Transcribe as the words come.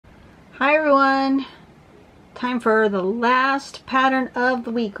Hi everyone, time for the last pattern of the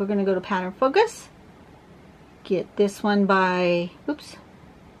week. We're going to go to pattern focus, get this one by, oops,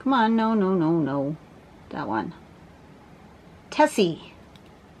 come on, no, that one, Tessie.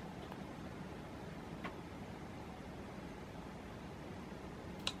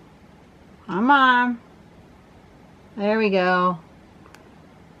 Come on, there we go.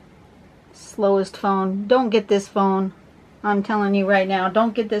 Slowest phone. Don't get this phone. I'm telling you right now,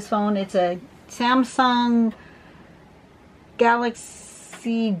 don't get this phone. It's a Samsung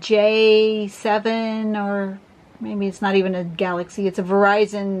Galaxy J7, or maybe it's not even a Galaxy. It's a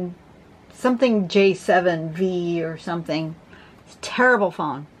Verizon something J7V or something. It's a terrible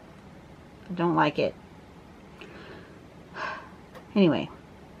phone. I don't like it. Anyway.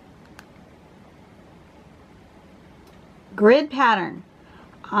 Grid pattern.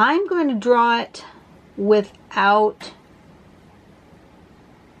 I'm going to draw it without...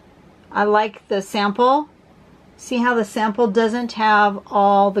 I like the sample. See how the sample doesn't have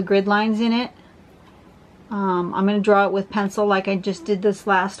all the grid lines in it? I'm going to draw it with pencil like I just did this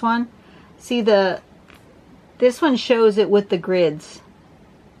last one. See, this one shows it with the grids.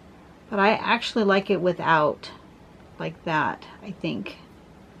 But I actually like it without, like that, I think.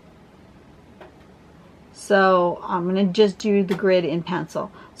 So I'm going to just do the grid in pencil.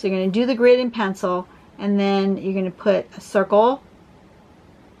 So you're going to do the grid in pencil, and then you're going to put a circle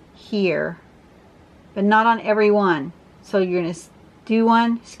here, but not on every one. So you're going to do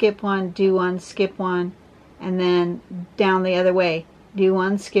one, skip one, do one, skip one, and then down the other way. Do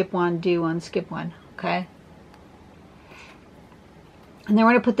one, skip one, do one, skip one. Okay? And then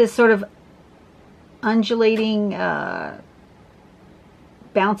we're going to put this sort of undulating,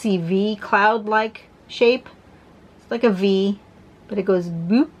 bouncy V, cloud-like shape. It's like a V, but it goes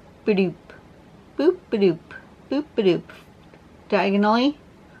boop-a-doop, boop-a-doop, boop-a-doop, diagonally.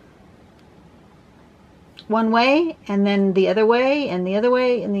 One way, and then the other way, and the other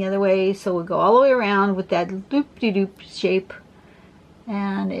way, and the other way. So we'll go all the way around with that loop-de-doop shape,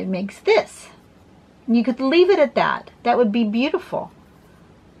 and it makes this. And you could leave it at that. That would be beautiful.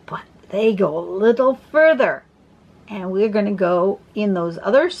 But they go a little further, and we're going to go in those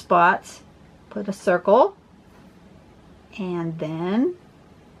other spots, put a circle, and then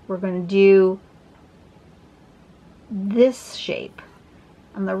we're going to do this shape.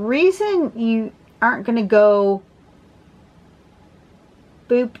 And the reason you aren't going to go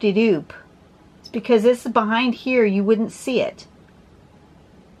boop-de-doop, it's because this is behind here, you wouldn't see it.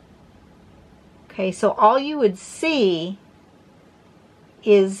 Okay, so all you would see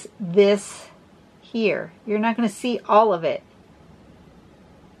is this here. You're not going to see all of it.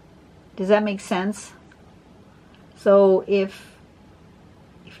 Does that make sense? So if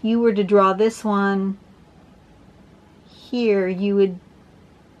you were to draw this one here, you would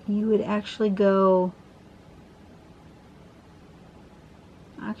actually go,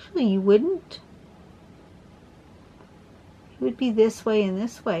 actually you wouldn't. It would be this way and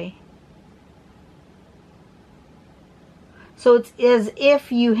this way. So it's as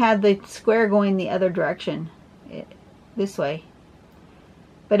if you had the square going the other direction, this way.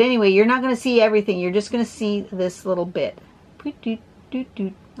 But anyway, you're not going to see everything. You're just going to see this little bit,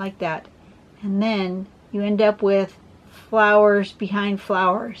 like that. And then you end up with flowers behind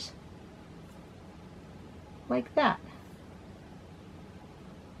flowers, like that.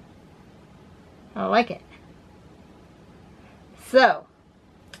 I like it. So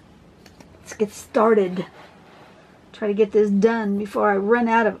let's get started. Try to get this done before I run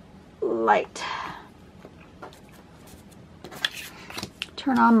out of light.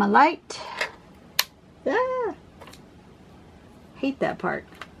 Turn on my light. Ah, hate that part.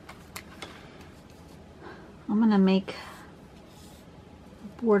 I'm gonna make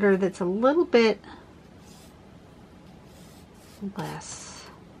a border that's a little bit less.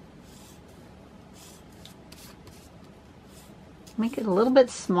 Make it a little bit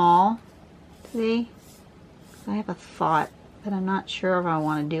small today. I have a thought, but I'm not sure if I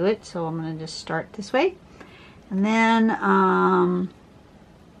want to do it, so I'm going to just start this way. And then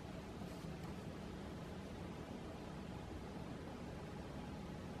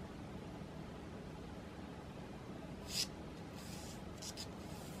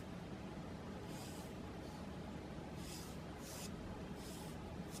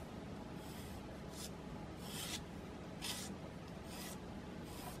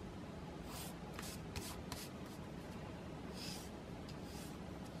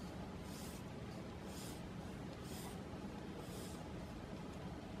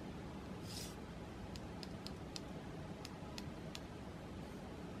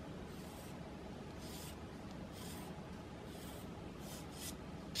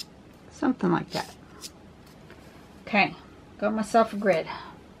Something like that. Okay, got myself a grid.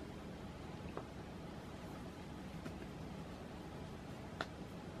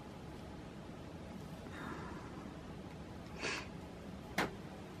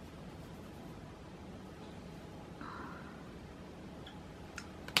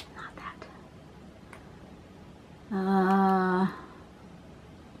 Not that.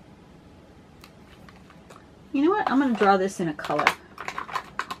 You know what? I'm going to draw this in a color.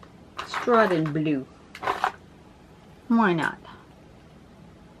 Let's draw it in blue. Why not?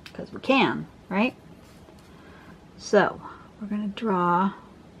 Because we can, right? So, we're going to draw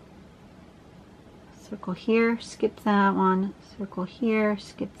a circle here, skip that one, circle here,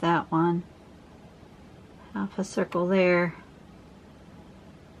 skip that one, half a circle there,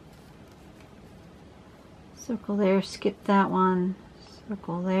 circle there, skip that one,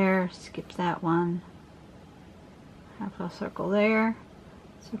 circle there, skip that one, half a circle there,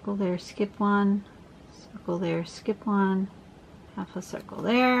 skip one, circle there, skip one, half a circle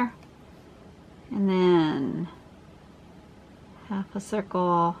there, and then half a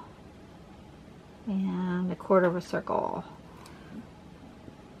circle and a quarter of a circle.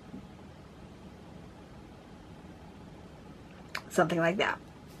 Something like that.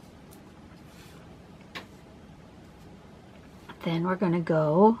 Then we're going to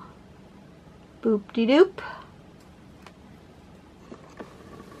go boop-de-doop.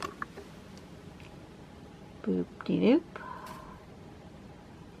 Boop-de-doop.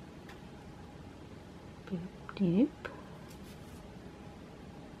 Boop-de-doop.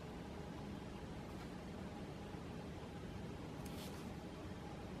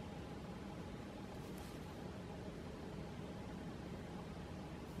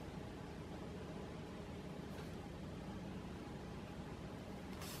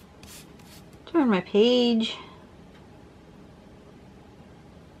 Turn my page.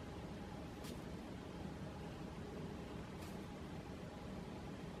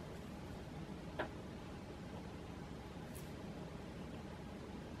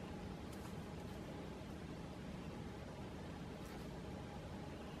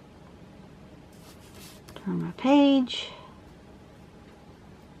 Turn my page.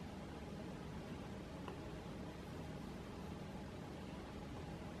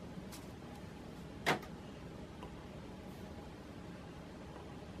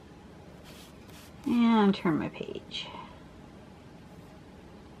 And turn my page.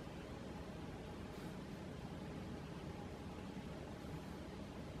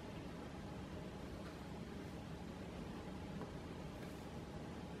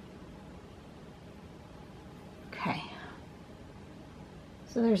 Okay.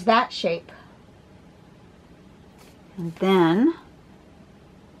 So there's that shape. And then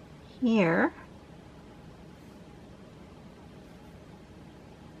here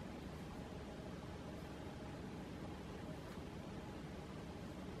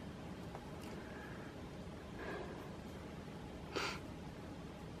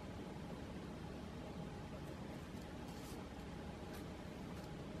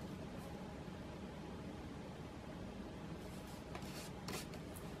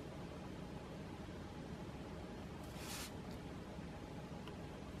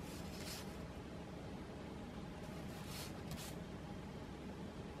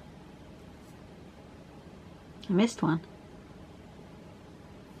I missed one.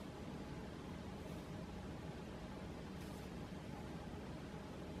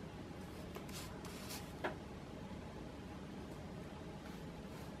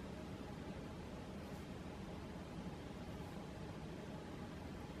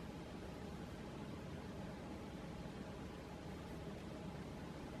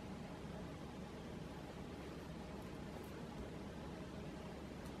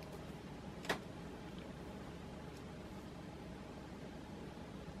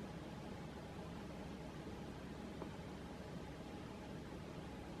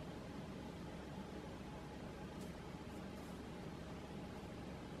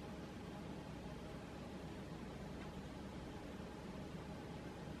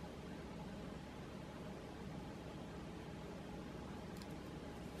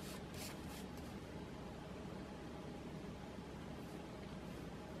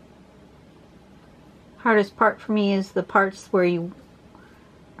 Hardest part for me is the parts where you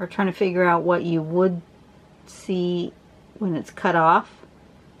are trying to figure out what you would see when it's cut off.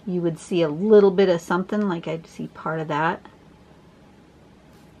 You would see a little bit of something, like I'd see part of that.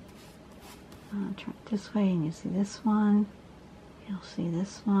 I'll turn it this way and you see this one. You'll see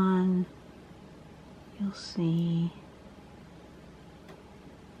this one. You'll see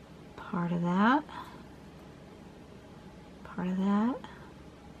part of that. Part of that.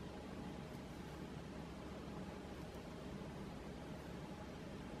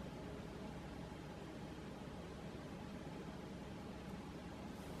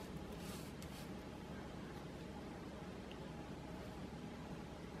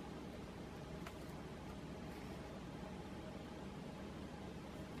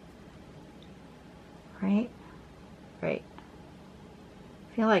 right.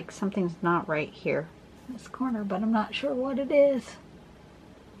 I feel like something's not right here in this corner, but I'm not sure what it is.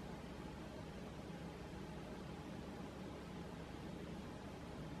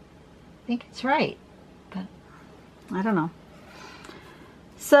 I think it's right, but I don't know.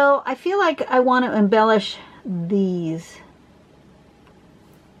 So I feel like I want to embellish these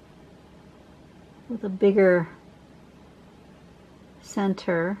with a bigger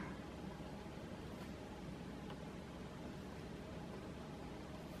center.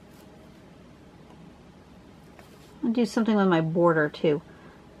 I'll do something with my border too.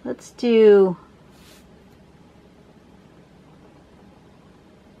 Let's do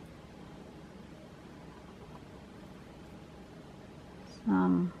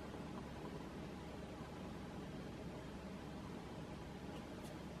some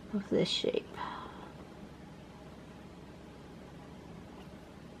of this shape.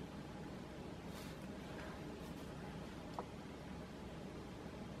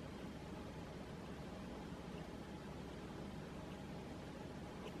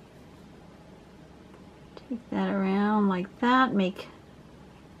 Take that around like that, make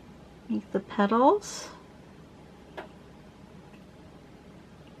the petals.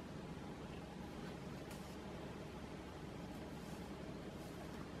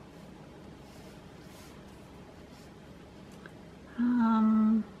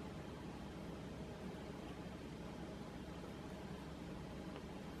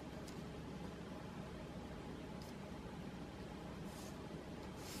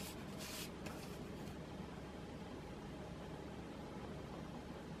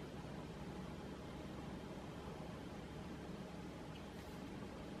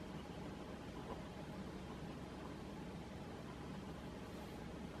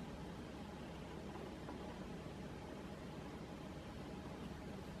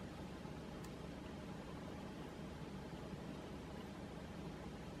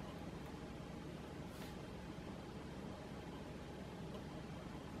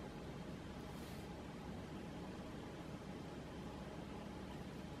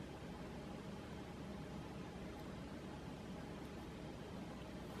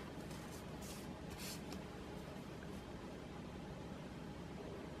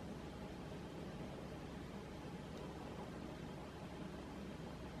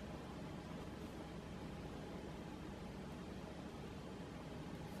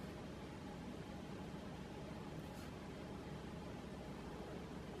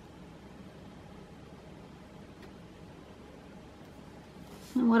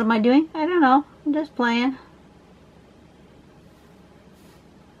 And what am I doing? I don't know. I'm just playing.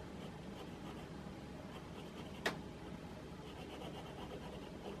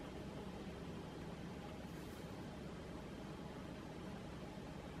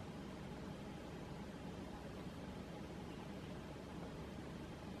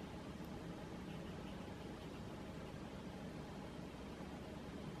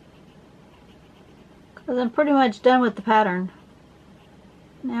 Because I'm pretty much done with the pattern.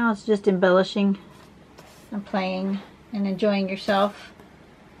 Now it's just embellishing and playing and enjoying yourself.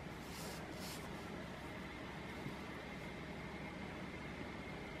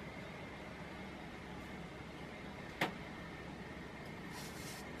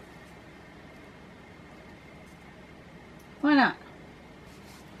 Why not?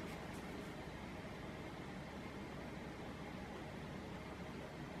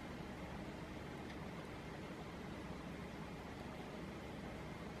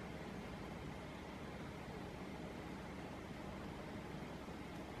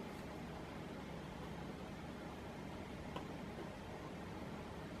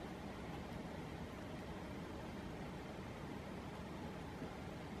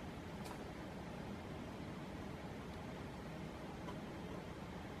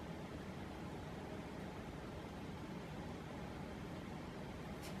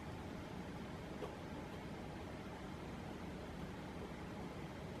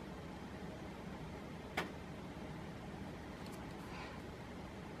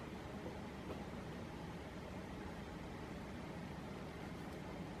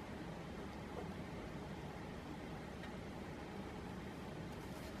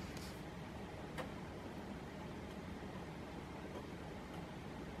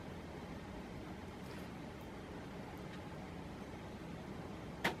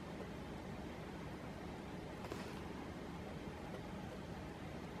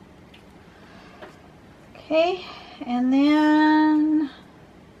 Okay, and then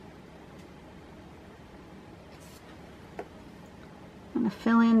I'm going to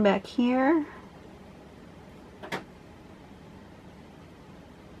fill in back here.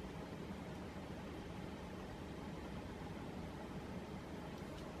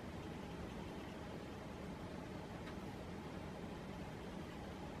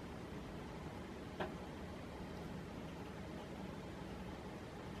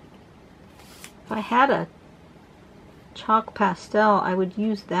 If I had a chalk pastel, I would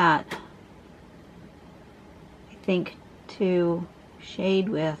use that, I think, to shade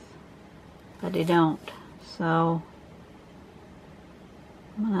with, but I don't. So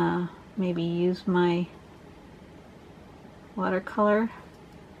I'm gonna maybe use my watercolor.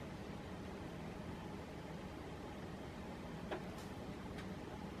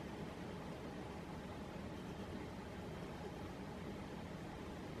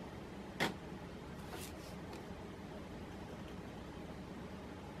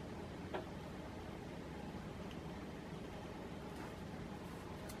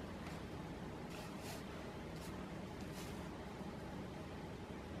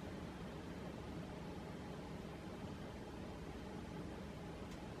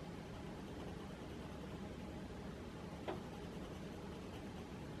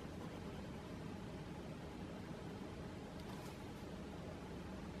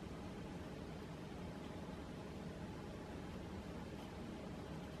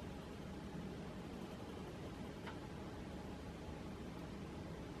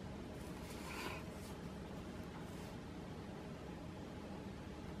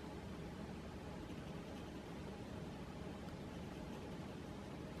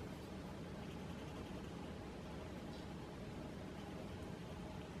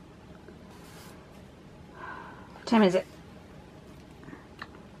 What time is it?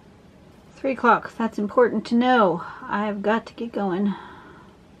 3 o'clock. That's important to know. I've got to get going. I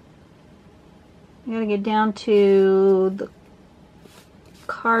gotta get down to the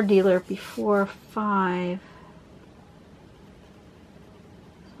car dealer before 5.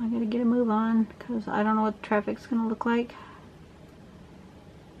 So I gotta get a move on because I don't know what traffic's gonna look like.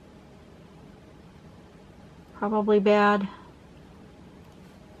 Probably bad.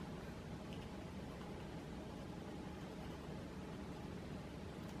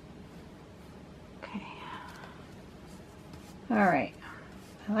 All right,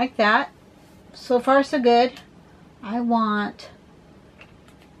 I like that. So far so good. I want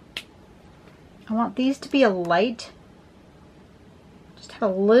these to be a light, just have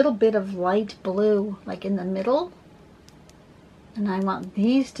a little bit of light blue like in the middle. And I want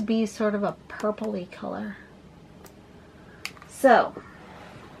these to be sort of a purpley color. So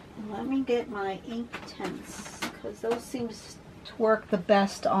let me get my Inktense because those seems to work the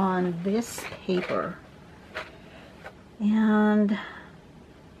best on this paper. And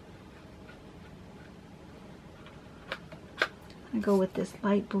I go with this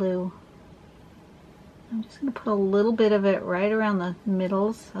light blue. I'm just going to put a little bit of it right around the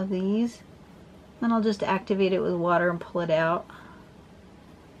middles of these. Then I'll just activate it with water and pull it out.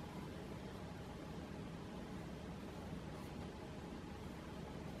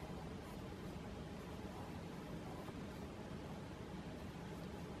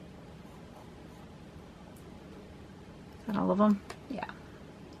 All of them? Yeah.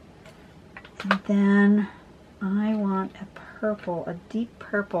 And then I want a purple, a deep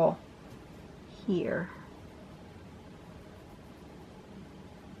purple here.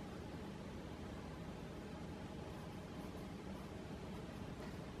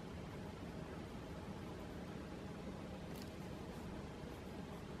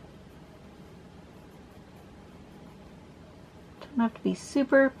 Don't have to be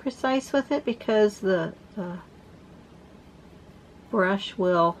super precise with it because the brush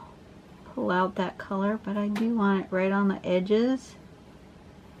will pull out that color, but I do want it right on the edges.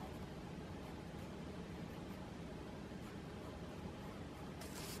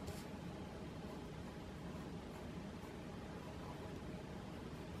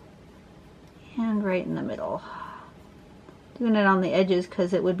 And right in the middle. Doing it on the edges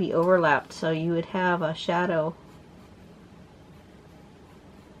because it would be overlapped, so you would have a shadow.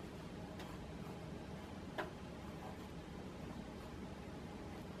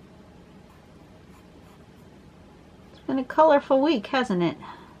 Been a colorful week, hasn't it?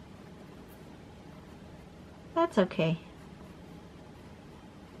 That's okay.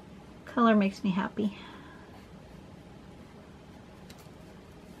 Color makes me happy.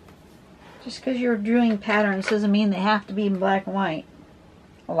 Just because you're drawing patterns doesn't mean they have to be in black and white.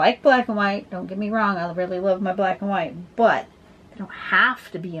 I like black and white, don't get me wrong, I really love my black and white, but they don't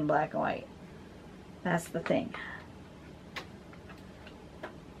have to be in black and white. That's the thing.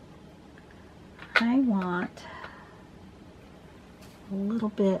 I want a little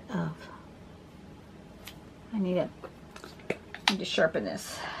bit of, I need to sharpen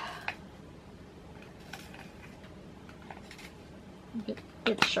this. Get a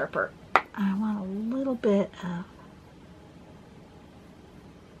bit sharper. I want a little bit of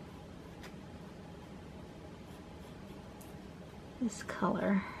this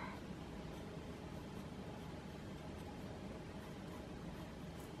color.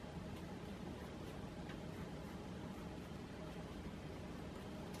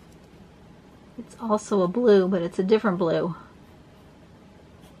 It's also a blue, but it's a different blue.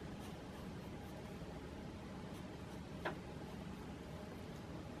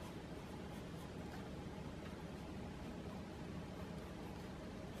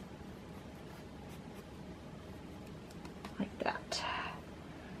 Like that.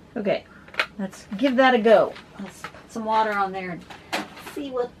 Okay, let's give that a go. Let's put some water on there and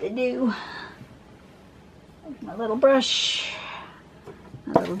see what they do. With my little brush,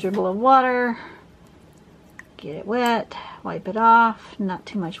 a little dribble of water, get it wet, wipe it off, not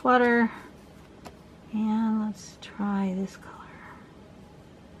too much water, and let's try this color.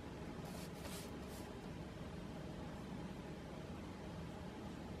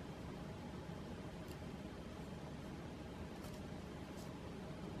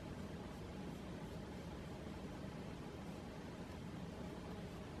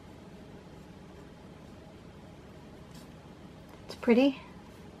 Pretty.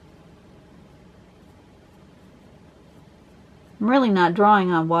 I'm really not drawing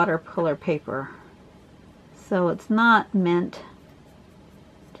on watercolor paper, so it's not meant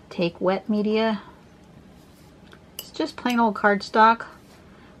to take wet media. It's just plain old cardstock.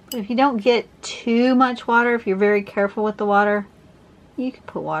 But if you don't get too much water, if you're very careful with the water, you can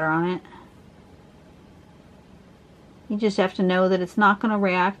put water on it. You just have to know that it's not going to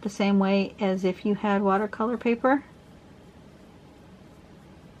react the same way as if you had watercolor paper.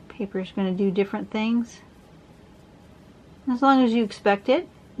 Paper is going to do different things. As long as you expect it,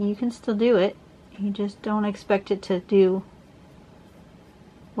 you can still do it. You just don't expect it to do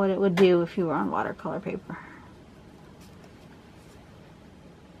what it would do if you were on watercolor paper.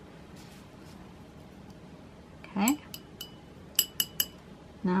 Okay.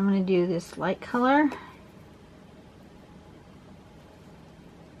 Now I'm going to do this light color.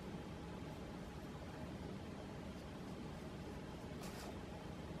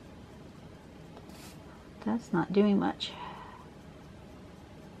 That's not doing much.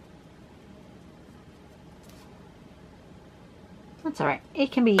 That's alright.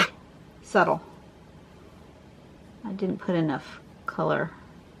 It can be subtle. I didn't put enough color.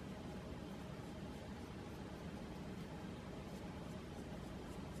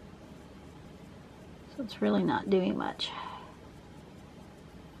 So it's really not doing much.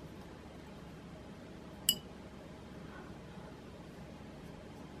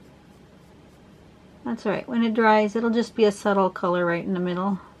 That's alright. When it dries, it'll just be a subtle color right in the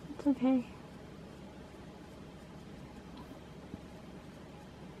middle. It's okay.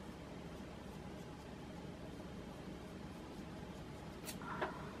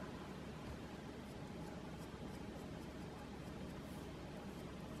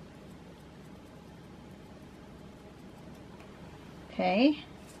 Okay.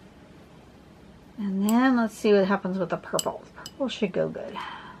 And then let's see what happens with the purple. Purple should go good.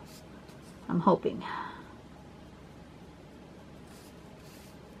 I'm hoping.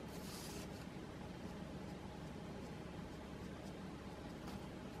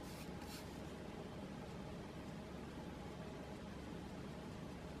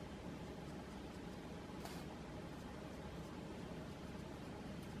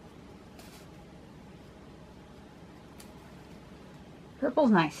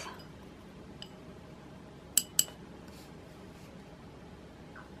 Purple's nice.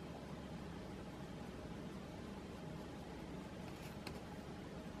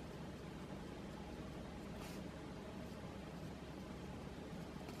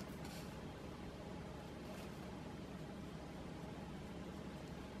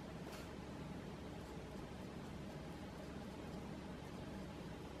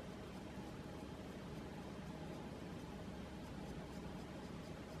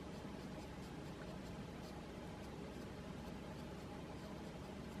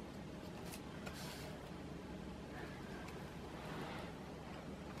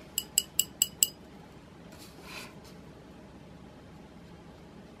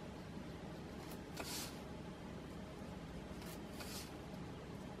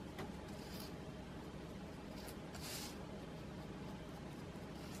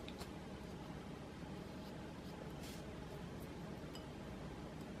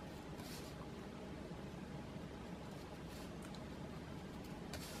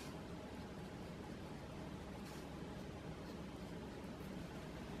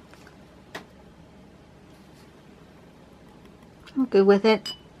 I'm good with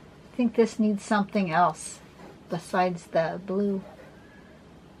it. I think this needs something else besides the blue.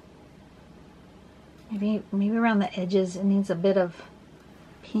 Maybe around the edges it needs a bit of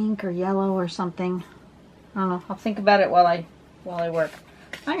pink or yellow or something. I don't know. I'll think about it while I work.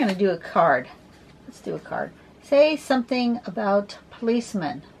 I'm going to do a card. Let's do a card. Say something about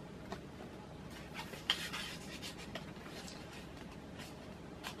policemen.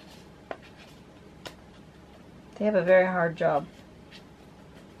 They have a very hard job.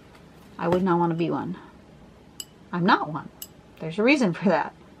 I would not want to be one. I'm not one. There's a reason for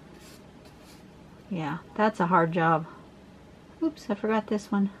that. Yeah, that's a hard job. Oops, I forgot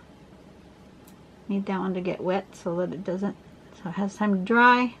this one. Need that one to get wet so that it doesn't, so it has time to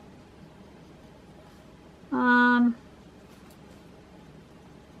dry. I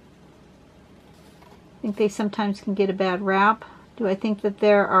think they sometimes can get a bad rap. Do I think that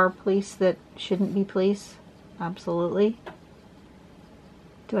there are police that shouldn't be police? Absolutely.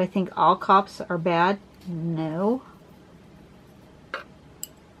 Do I think all cops are bad? No.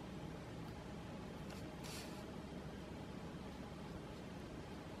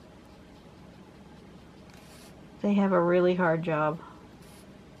 They have a really hard job.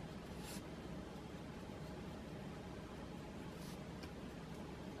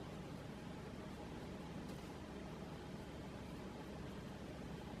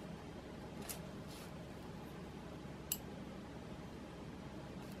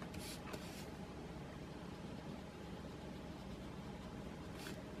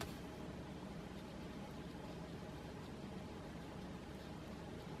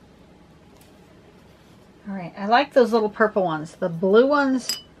 Alright, I like those little purple ones. The blue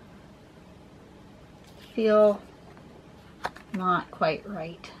ones feel not quite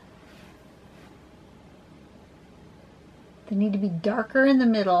right. They need to be darker in the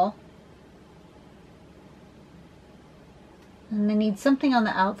middle. And they need something on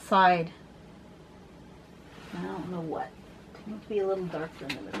the outside. I don't know what. They need to be a little darker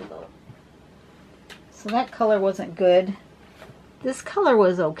in the middle though. So that color wasn't good. This color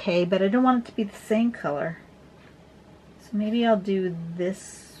was okay, but I don't want it to be the same color. So maybe I'll do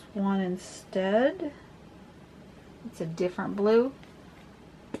this one instead. It's a different blue.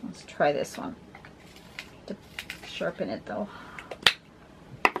 Let's try this one. To sharpen it though.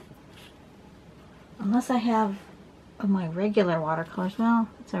 Unless I have my regular watercolors. Well,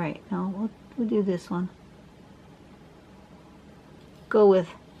 it's alright. No, we'll do this one. Go with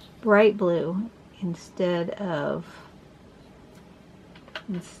bright blue instead of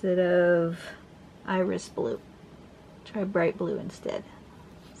iris blue. Try bright blue instead.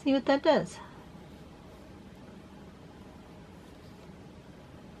 See what that does.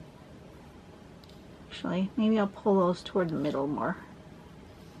 Actually, maybe I'll pull those toward the middle more.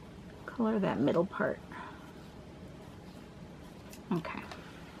 Color that middle part. Okay.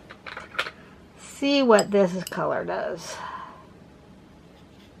 See what this color does.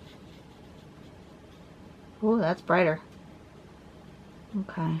 Oh, that's brighter.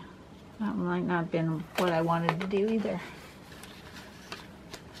 Okay, that might not have been what I wanted to do either.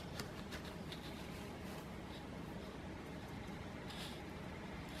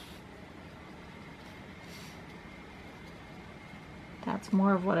 That's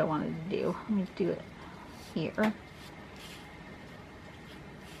more of what I wanted to do. Let me do it here.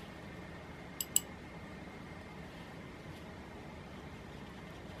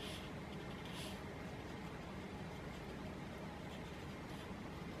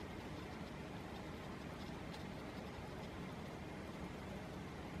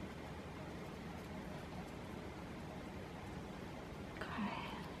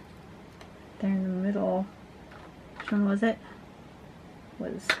 There in the middle. Which one was it?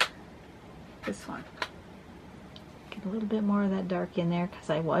 Was this one. Get a little bit more of that dark in there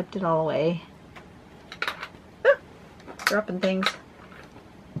because I wiped it all away. Ah, dropping things.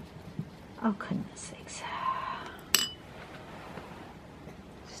 Oh, goodness sakes.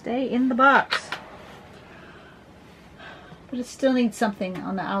 Stay in the box. But it still needs something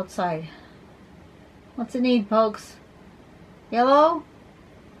on the outside. What's it need, folks? Yellow?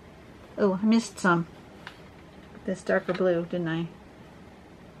 Oh, I missed some. This darker blue, didn't I?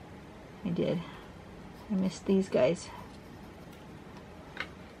 I did. I missed these guys.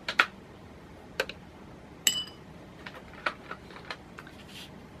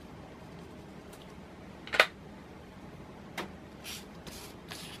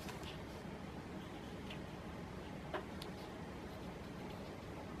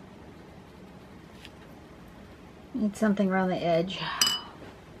 Need something around the edge.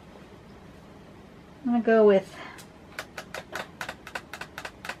 I'm gonna go with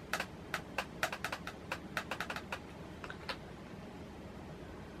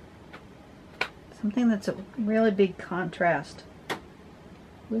something that's a really big contrast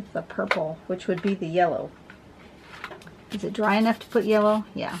with the purple, which would be the yellow. Is it dry enough to put yellow?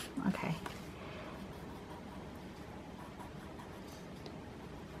 Yeah, okay.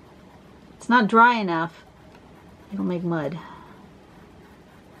 It's not dry enough. It'll make mud.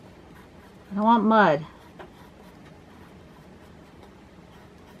 I don't want mud.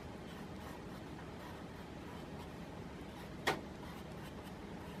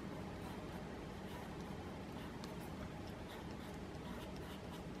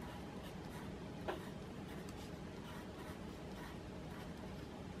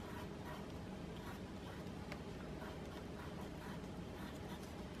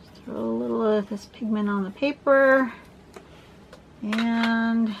 this pigment on the paper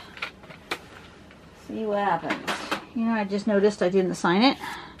and see what happens. You know, I just noticed I didn't sign it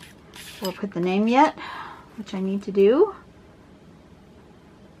or put the name yet, which I need to do.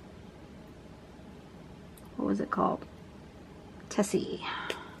 What was it called? Tessie.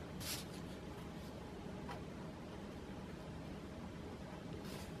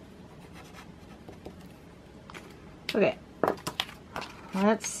 Okay,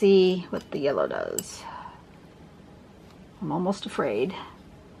 let's see what the yellow does. I'm almost afraid.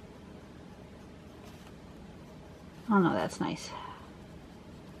 Oh no, that's nice.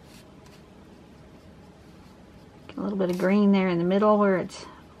 Get a little bit of green there in the middle where it's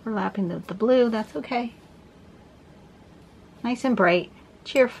overlapping the blue. That's okay. Nice and bright,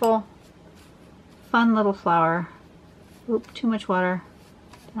 cheerful, fun little flower. Oop, too much water.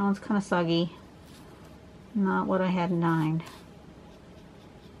 That one's kind of soggy. Not what I had in mind.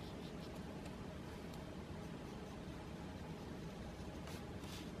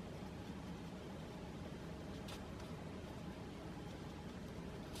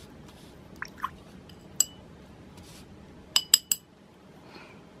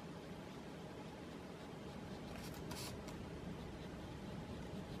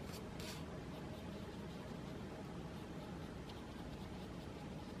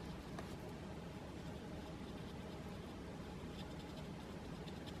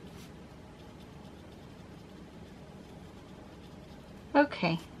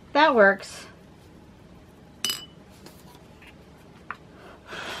 Okay, that works.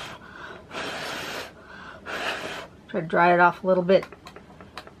 Try to dry it off a little bit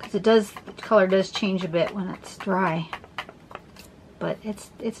because it does, the color does change a bit when it's dry, but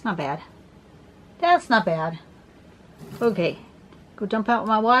it's not bad. That's not bad. Okay, go dump out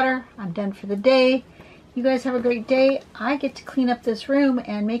my water. I'm done for the day. You guys have a great day. I get to clean up this room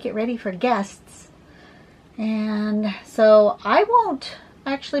and make it ready for guests. And so I won't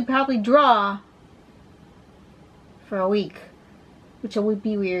actually probably draw for a week, which would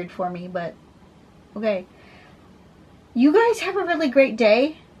be weird for me, but okay. You guys have a really great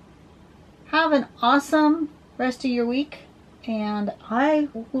day. Have an awesome rest of your week. And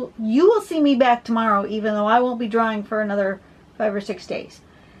you will see me back tomorrow, even though I won't be drawing for another 5 or 6 days.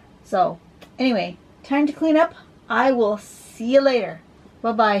 So anyway, time to clean up. I will see you later.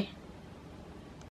 Bye-bye.